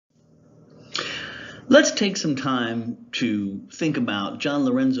Let's take some time to think about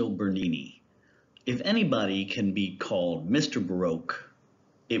Gianlorenzo Bernini. If anybody can be called Mr. Baroque,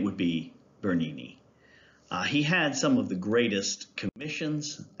 it would be Bernini. He had some of the greatest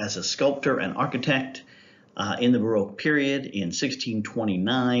commissions as a sculptor and architect in the Baroque period. In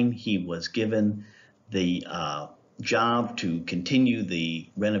 1629, he was given the job to continue the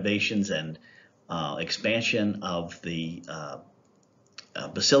renovations and expansion of the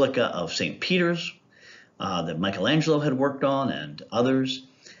Basilica of St. Peter's that Michelangelo had worked on and others.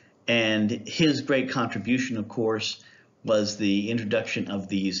 And his great contribution, of course, was the introduction of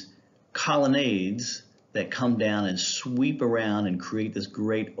these colonnades that come down and sweep around and create this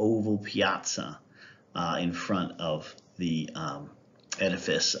great oval piazza in front of the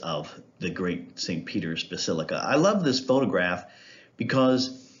edifice of the great St. Peter's Basilica. I love this photograph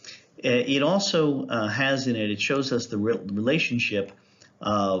because it also has in it, it shows us the relationship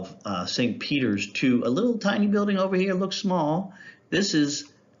of St. Peter's to a little tiny building over here. Looks small. This is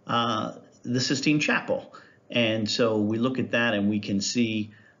the Sistine Chapel. And so we look at that and we can see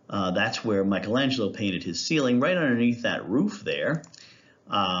that's where Michelangelo painted his ceiling, right underneath that roof there.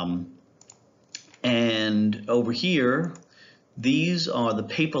 And over here, these are the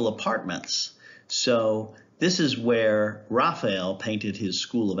papal apartments. So this is where Raphael painted his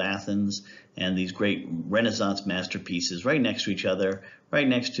School of Athens and these great Renaissance masterpieces right next to each other, right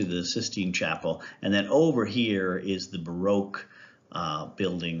next to the Sistine Chapel. And then over here is the Baroque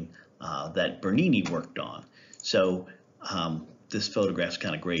building that Bernini worked on. So this photograph's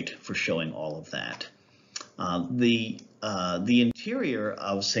kind of great for showing all of that. The interior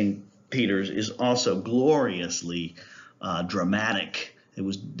of St. Peter's is also gloriously dramatic. The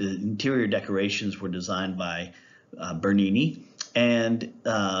interior decorations were designed by Bernini, and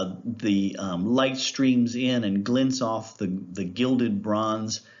the light streams in and glints off the gilded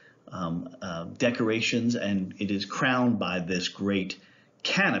bronze decorations, and it is crowned by this great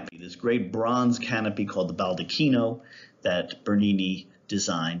canopy, this great bronze canopy called the baldacchino that Bernini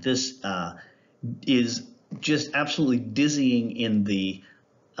designed. This is just absolutely dizzying in the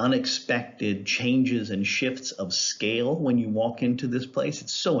unexpected changes and shifts of scale when you walk into this place.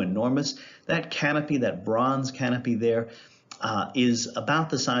 It's so enormous. That canopy, that bronze canopy there, is about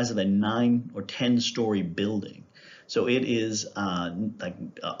the size of a 9 or 10-story building. So it is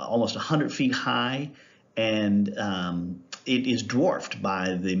almost 100 feet high, and it is dwarfed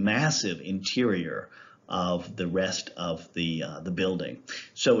by the massive interior of the rest of the building.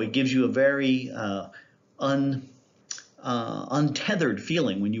 So it gives you a very untethered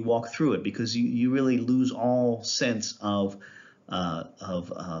feeling when you walk through it, because you really lose all sense of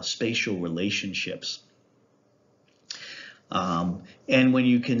spatial relationships. And when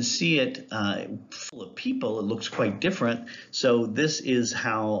you can see it full of people, it looks quite different. So this is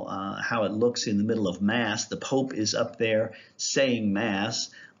how it looks in the middle of Mass. The Pope is up there saying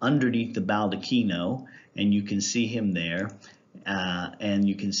Mass underneath the baldacchino, and you can see him there. And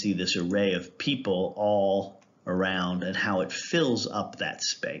you can see this array of people all around and how it fills up that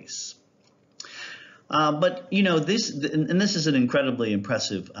space. But you know, this is an incredibly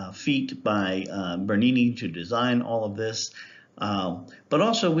impressive feat by Bernini to design all of this. But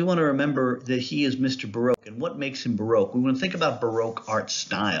also we want to remember that he is Mr. Baroque, and what makes him Baroque? We want to think about Baroque art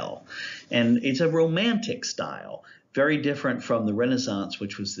style, and it's a romantic style, very different from the Renaissance,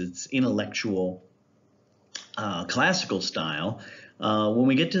 which was its intellectual classical style. When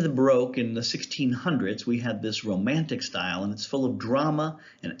we get to the Baroque in the 1600s, we have this romantic style, and it's full of drama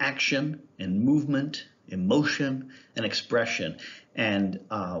and action and movement, emotion and expression. And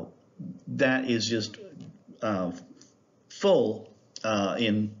that is just fully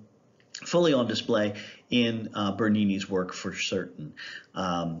on display in Bernini's work for certain.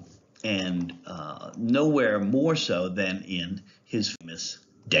 And nowhere more so than in his famous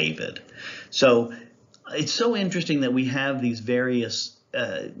David. So it's so interesting that we have these various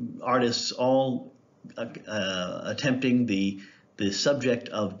artists all attempting the subject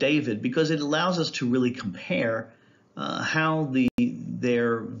of David, because it allows us to really compare how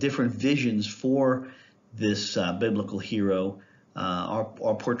their different visions for this biblical hero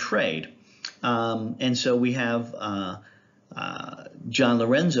are portrayed. And so we have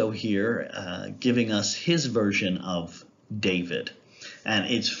Gianlorenzo here giving us his version of David. And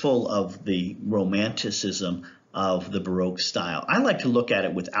it's full of the romanticism of the Baroque style. I like to look at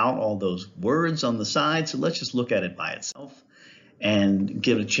it without all those words on the side, so let's just look at it by itself and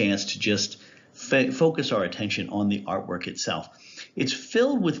give it a chance to just focus our attention on the artwork itself. It's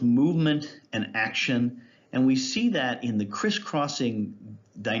filled with movement and action, and we see that in the crisscrossing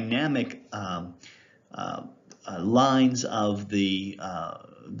dynamic lines of the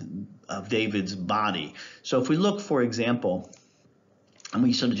of David's body. So if we look, for example, and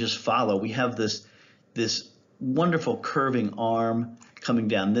we sort of just follow, we have this wonderful curving arm coming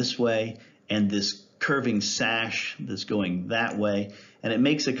down this way, and this curving sash that's going that way, and it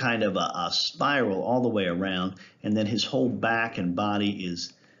makes a kind of a spiral all the way around, and then his whole back and body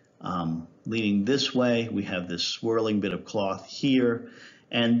is leaning this way. We have this swirling bit of cloth here,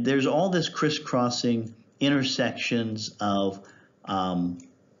 and there's all this crisscrossing intersections of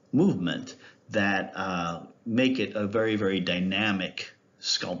movement that make it a very, very dynamic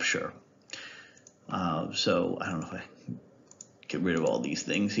sculpture. So I don't know if I get rid of all these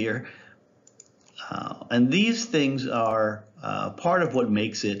things here. And these things are part of what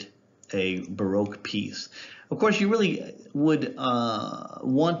makes it a Baroque piece. Of course, you really would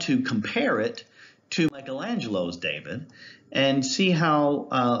want to compare it to Michelangelo's David and see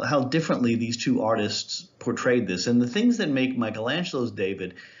how differently these two artists portrayed this. And the things that make Michelangelo's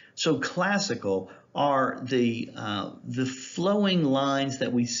David so classical are the flowing lines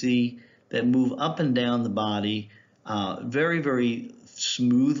that we see that move up and down the body very, very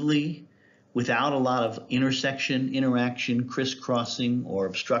smoothly, without a lot of interaction, crisscrossing, or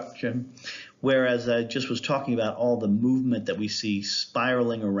obstruction. Whereas I just was talking about all the movement that we see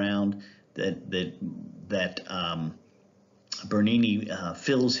spiraling around that Bernini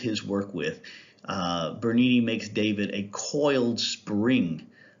fills his work with. Bernini makes David a coiled spring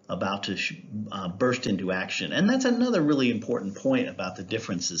about to burst into action. And that's another really important point about the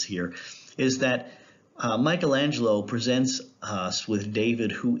differences here, is that Michelangelo presents us with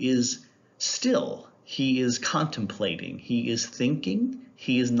David who is still. He is contemplating, he is thinking,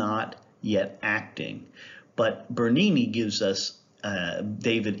 he is not yet acting. But Bernini gives us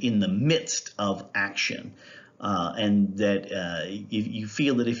David in the midst of action, and that you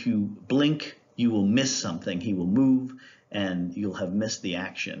feel that if you blink, you will miss something. He will move, and you'll have missed the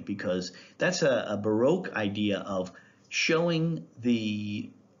action, because that's a Baroque idea of showing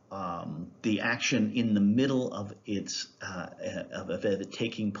the action in the middle of its of it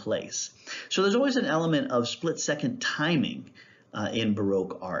taking place. So there's always an element of split-second timing in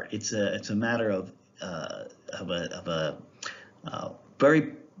Baroque art. It's a matter of a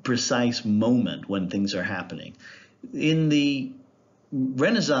very precise moment when things are happening. In the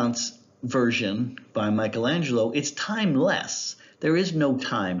Renaissance version by Michelangelo, it's timeless. There is no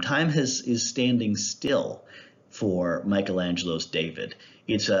time. Time is standing still for Michelangelo's David.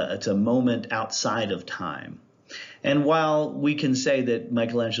 It's a moment outside of time. And while we can say that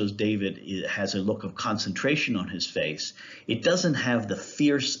Michelangelo's David has a look of concentration on his face, it doesn't have the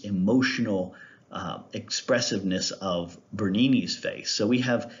fierce emotional expressiveness of Bernini's face. So we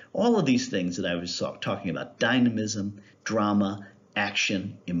have all of these things that I was talking about: dynamism, drama,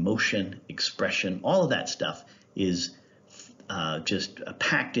 action, emotion, expression. All of that stuff is just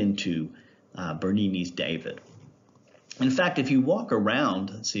packed into Bernini's David. In fact, if you walk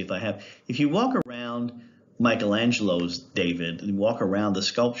around, let's see if you walk around Michelangelo's David and walk around the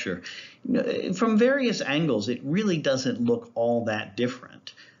sculpture, from various angles, it really doesn't look all that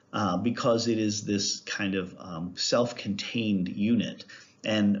different, because it is this kind of self-contained unit.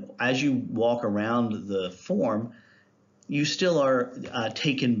 And as you walk around the form, you still are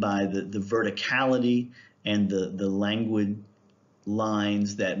taken by the verticality and the languid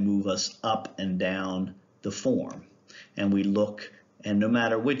lines that move us up and down the form. And we look, and no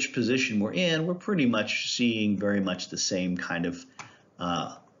matter which position we're in, we're pretty much seeing very much the same kind of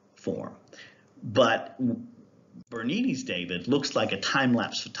form. But Bernini's David looks like a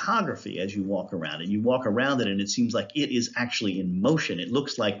time-lapse photography as you walk around, and you walk around it, and it seems like it is actually in motion. It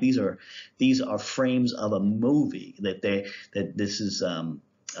looks like these are frames of a movie, that this is an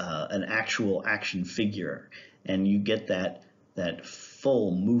actual action figure, and you get that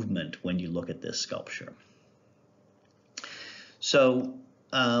full movement when you look at this sculpture. So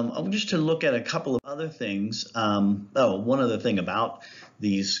just to look at a couple of other things. One other thing about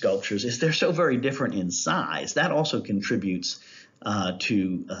these sculptures is they're so very different in size. That also contributes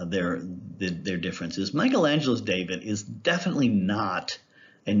to their differences. Michelangelo's David is definitely not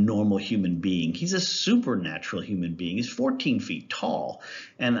a normal human being. He's a supernatural human being. He's 14 feet tall,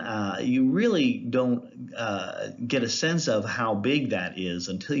 and you really don't get a sense of how big that is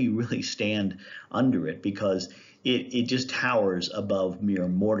until you really stand under it, because it just towers above mere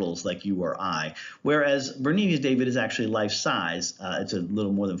mortals like you or I. Whereas Bernini's David is actually life size. It's a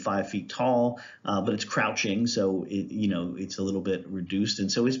little more than 5 feet tall, but it's crouching, so it's a little bit reduced,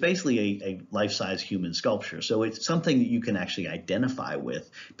 and so it's basically a life size human sculpture. So it's something that you can actually identify with,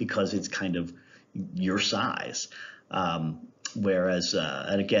 because it's kind of your size. Whereas,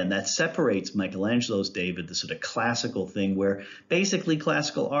 and again, that separates Michelangelo's David, the sort of classical thing where basically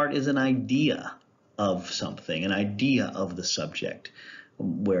classical art is an idea of something, an idea of the subject,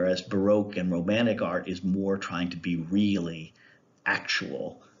 whereas Baroque and Romantic art is more trying to be really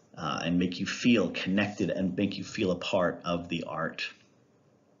actual and make you feel connected and make you feel a part of the art.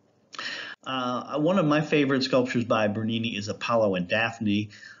 One of my favorite sculptures by Bernini is Apollo and Daphne.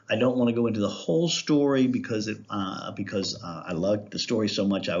 I don't want to go into the whole story because I love the story so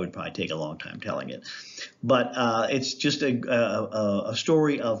much I would probably take a long time telling it. But it's just a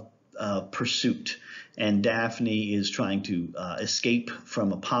story of pursuit. And Daphne is trying to escape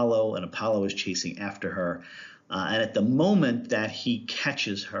from Apollo, and Apollo is chasing after her. And at the moment that he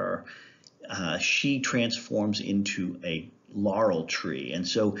catches her, she transforms into a laurel tree. And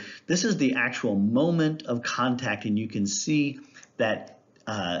so this is the actual moment of contact, and you can see that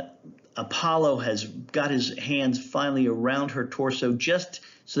Apollo has got his hands finally around her torso just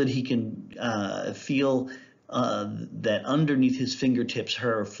so that he can feel that underneath his fingertips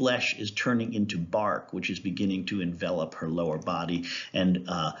her flesh is turning into bark, which is beginning to envelop her lower body, and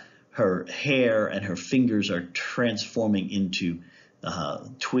her hair and her fingers are transforming into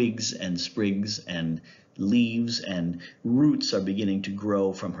twigs and sprigs and leaves, and roots are beginning to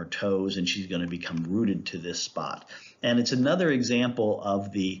grow from her toes, and she's going to become rooted to this spot. And it's another example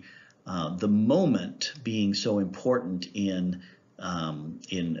of the moment being so important in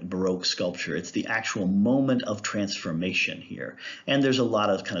Baroque sculpture. It's the actual moment of transformation here. And there's a lot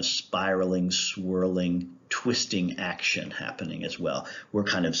of kind of spiraling, swirling, twisting action happening as well. We're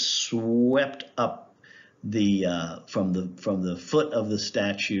kind of swept up from the foot of the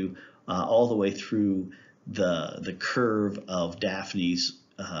statue all the way through the curve of Daphne's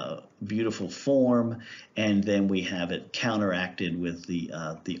beautiful form, and then we have it counteracted with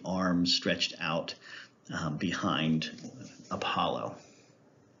the arms stretched out behind Apollo.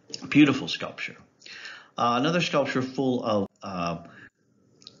 Beautiful sculpture. Another sculpture full of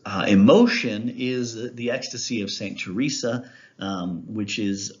emotion is the Ecstasy of Saint Teresa, which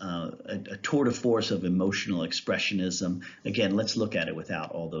is a tour de force of emotional expressionism. Again, let's look at it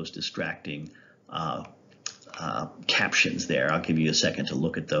without all those distracting captions there. I'll give you a second to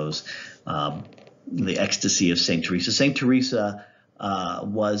look at those. The Ecstasy of Saint Teresa. Saint Teresa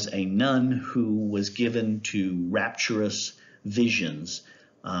was a nun who was given to rapturous visions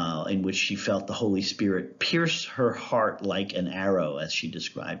in which she felt the Holy Spirit pierce her heart like an arrow, as she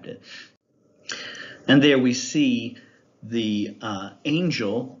described it. And there we see the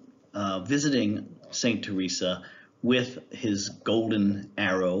angel visiting Saint Teresa with his golden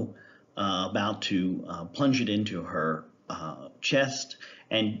arrow, about to plunge it into her chest,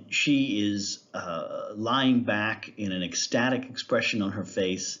 and she is lying back in an ecstatic expression on her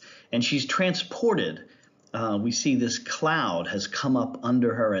face, and she's transported. We see this cloud has come up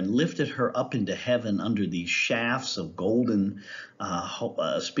under her and lifted her up into heaven under these shafts of golden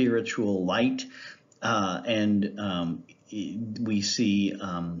spiritual light, and we see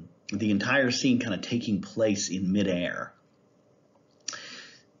the entire scene kind of taking place in midair.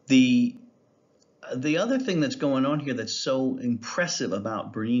 The other thing that's going on here that's so impressive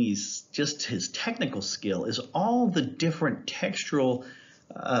about Bernini's, just his technical skill, is all the different textural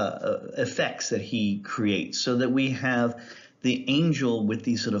effects that he creates, so that we have the angel with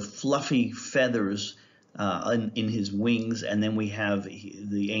these sort of fluffy feathers in his wings, and then we have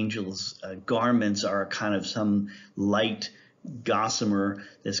the angel's garments are kind of some light gossamer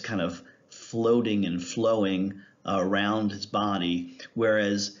that's kind of floating and flowing around his body,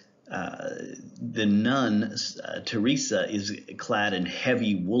 whereas the nun, Teresa, is clad in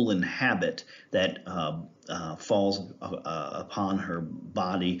heavy woolen habit that falls upon her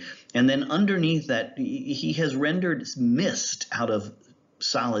body. And then underneath that, he has rendered mist out of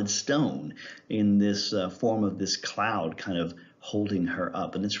solid stone in this form of this cloud kind of holding her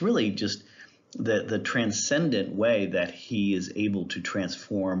up. And it's really just the transcendent way that he is able to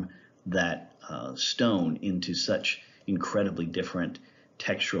transform that stone into such incredibly different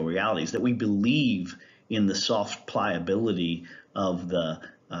textual realities, that we believe in the soft pliability of the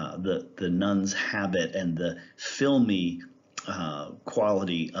nun's habit and the filmy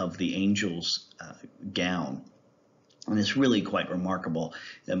quality of the angel's gown. And it's really quite remarkable.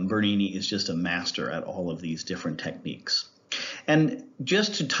 And Bernini is just a master at all of these different techniques. And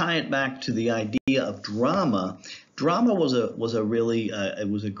just to tie it back to the idea of drama, drama was a really it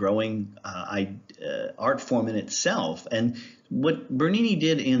was a growing art form in itself. And what Bernini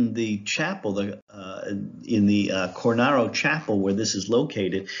did in the chapel, in the Cornaro chapel where this is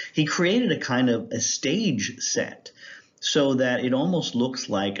located, he created a kind of a stage set so that it almost looks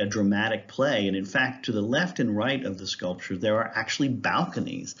like a dramatic play. And in fact, to the left and right of the sculpture, there are actually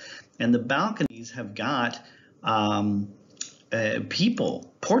balconies. And the balconies have got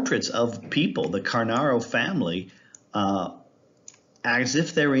people, portraits of people, the Carnaro family, as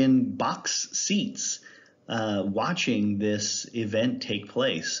if they're in box seats watching this event take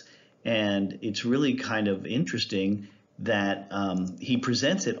place. And it's really kind of interesting that he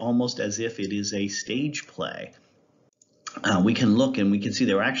presents it almost as if it is a stage play. We can look and we can see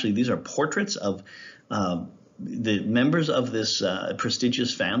these are portraits of the members of this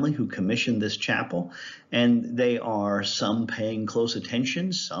prestigious family who commissioned this chapel, and they are some paying close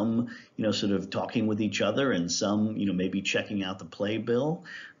attention, some sort of talking with each other, and some maybe checking out the playbill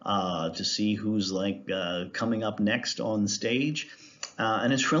to see who's coming up next on stage.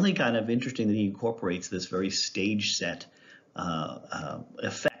 And it's really kind of interesting that he incorporates this very stage set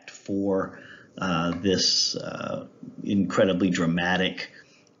effect for this incredibly dramatic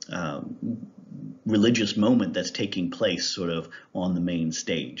religious moment that's taking place sort of on the main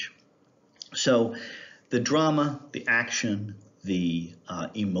stage. So the drama, the action, the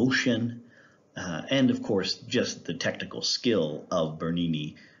emotion, and of course just the technical skill of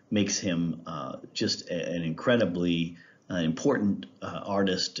Bernini makes him just an incredibly important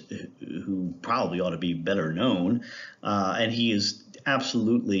artist who probably ought to be better known, and he is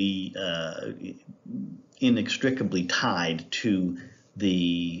absolutely inextricably tied to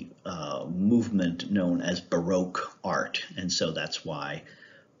the movement known as Baroque art, and so that's why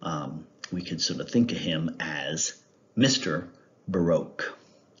we could sort of think of him as Mr. Baroque.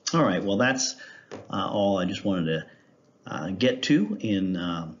 All right, well, that's all I just wanted to get to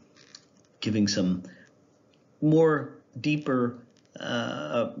in giving some more deeper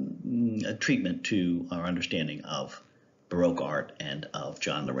treatment to our understanding of Baroque art and of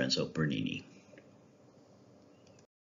Gianlorenzo Bernini.